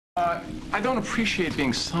I don't appreciate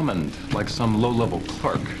being summoned like some low-level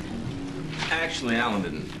clerk. Actually, Alan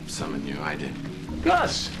didn't summon you. I did.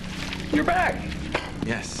 Gus, you're back.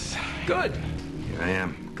 Yes. Good. Here I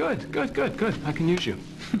am. Good. I can use you.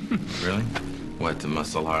 Really? What, to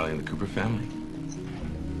muscle Harley and the Cooper family?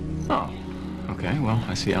 Oh, okay. Well,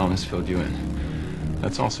 I see Alan has filled you in.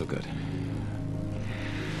 That's also good.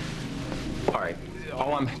 All right.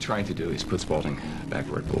 All I'm trying to do is put Spaulding back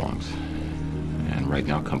where it belongs. And right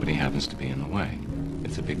now, company happens to be in the way.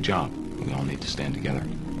 It's a big job. We all need to stand together.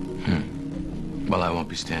 Well, I won't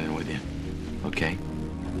be standing with you. Okay?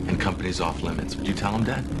 And company's off limits. Would you tell him,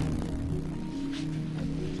 Dad?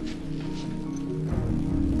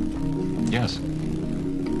 Yes.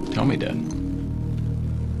 Tell me, Dad.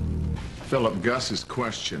 Philip, Gus's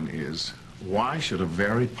question is, why should a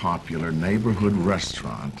very popular neighborhood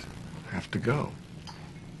restaurant have to go?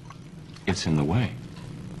 It's in the way.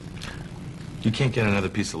 You can't get another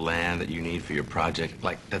piece of land that you need for your project,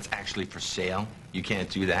 like, that's actually for sale? You can't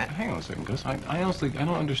do that? Hang on a second, Gus. I honestly, I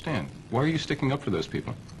don't understand. Why are you sticking up for those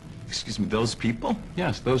people? Excuse me, those people?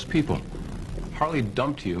 Yes, those people. Harley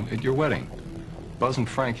dumped you at your wedding. Buzz and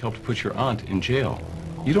Frank helped put your aunt in jail.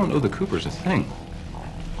 You don't owe the Coopers a thing.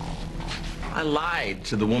 I lied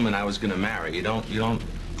to the woman I was going to marry. You don't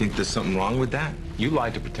think there's something wrong with that? You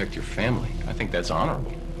lied to protect your family. I think that's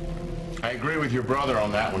honorable. I agree with your brother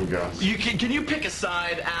on that one, Gus. Can you pick a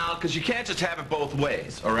side, Al? Because you can't just have it both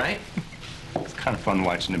ways, all right? It's kind of fun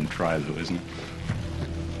watching him try, though, isn't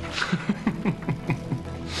it?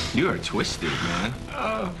 You are twisted, man.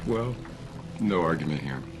 Well, no argument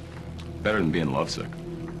here. Better than being lovesick.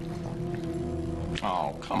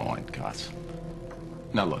 Oh, come on, Gus.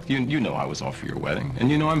 Now, look, you know I was all for your wedding,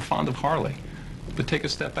 and you know I'm fond of Harley. But take a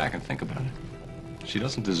step back and think about it. She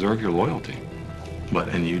doesn't deserve your loyalty. What,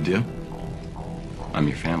 and you do? I'm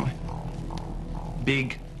your family.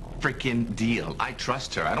 Big frickin' deal. I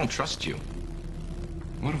trust her. I don't trust you.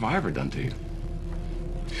 What have I ever done to you?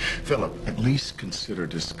 Philip, at least consider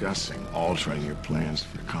discussing altering your plans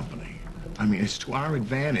for the company. I mean, it's to our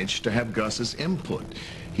advantage to have Gus's input.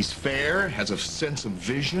 He's fair, has a sense of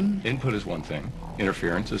vision. Input is one thing.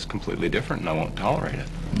 Interference is completely different, and I won't tolerate it.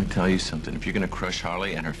 Let me tell you something. If you're going to crush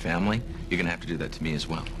Harley and her family, you're going to have to do that to me as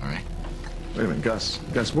well, all right? Wait a minute, Gus.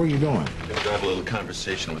 Gus, where are you going? I'm going to have a little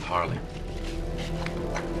conversation with Harley.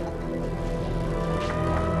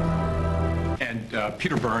 And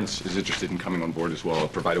Peter Burns is interested in coming on board as well,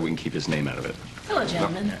 provided we can keep his name out of it. Hello,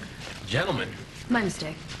 gentlemen. No. Gentlemen. My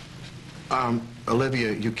mistake.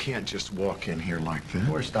 Olivia, you can't just walk in here like that.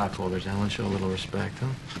 We're stockholders, Alan. Show a little respect,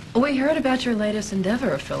 huh? We heard about your latest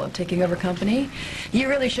endeavor, Philip, taking over company. You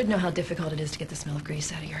really should know how difficult it is to get the smell of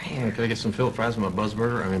grease out of your hair. Can I get some Philip fries with my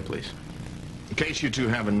buzzburger? I mean, please. In case you two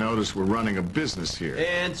haven't noticed, we're running a business here.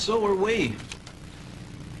 And so are we.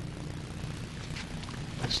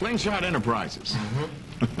 Sling-Shot Enterprises.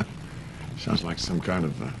 Sounds like some kind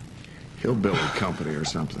of hillbilly company or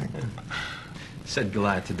something. Said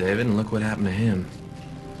Goliath to David, and look what happened to him.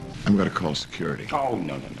 I'm going to call security. Oh,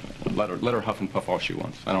 no. Let her huff and puff all she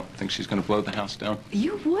wants. I don't think she's going to blow the house down.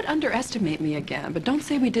 You would underestimate me again, but don't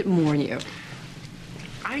say we didn't warn you.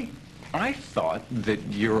 I thought that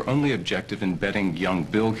your only objective in betting young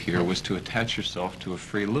Bill here was to attach yourself to a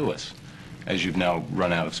free Lewis, as you've now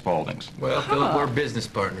run out of Spauldings. Well, Philip, we're business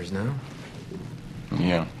partners now.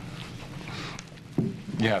 Yeah.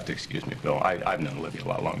 You have to excuse me, Bill. I've known Olivia a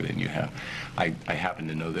lot longer than you have. I happen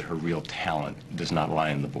to know that her real talent does not lie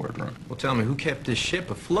in the boardroom. Well, tell me, who kept this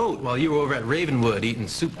ship afloat while you were over at Ravenwood eating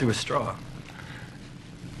soup through a straw?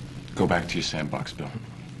 Go back to your sandbox, Bill.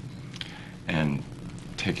 And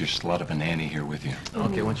take your slut of a nanny here with you.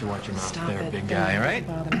 Okay, why don't you watch your mouth Stop there, it. big guy, all right?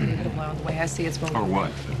 Bother me, leave it alone. The way I see it, Or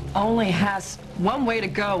what? only has one way to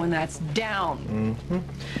go, and that's down.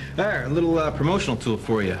 All right, a little promotional tool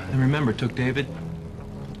for you. And remember, took David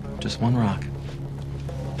just one rock.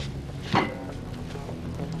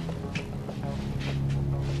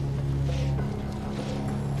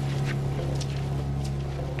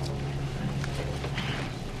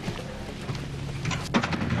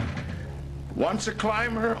 Once a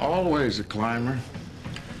climber, always a climber.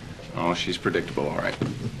 Oh, she's predictable, all right.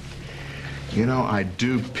 You know, I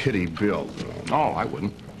do pity Bill, though. Oh, I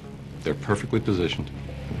wouldn't. They're perfectly positioned.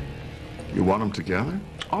 You want them together?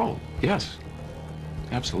 Oh, yes.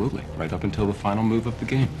 Absolutely. Right up until the final move of the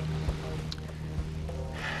game.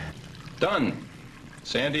 Done.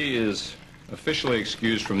 Sandy is officially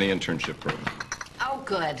excused from the internship program. Oh,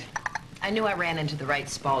 good. I knew I ran into the right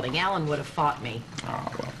Spaulding. Alan would have fought me. Ah,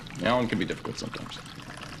 well, Alan can be difficult sometimes.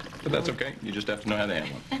 But that's okay. You just have to know how to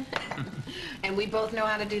handle him. And we both know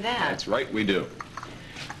how to do that. That's right, we do.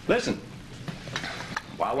 Listen,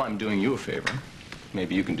 while I'm doing you a favor,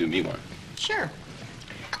 maybe you can do me one. Sure.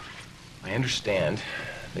 I understand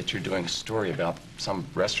that you're doing a story about some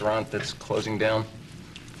restaurant that's closing down.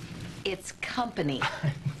 It's company,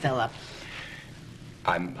 Philip.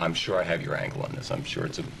 I'm sure I have your angle on this. I'm sure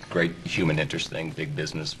it's a great human interest thing, big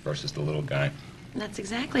business versus the little guy. That's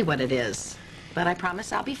exactly what it is. But I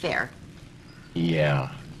promise I'll be fair.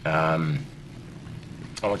 Yeah. I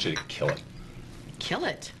want you to kill it. Kill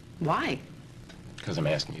it? Why? Because I'm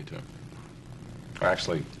asking you to. Or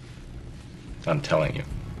actually, I'm telling you.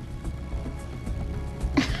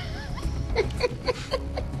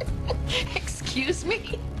 Excuse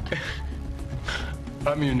me?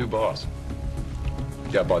 I'm your new boss.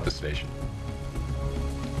 Yeah, I bought the station.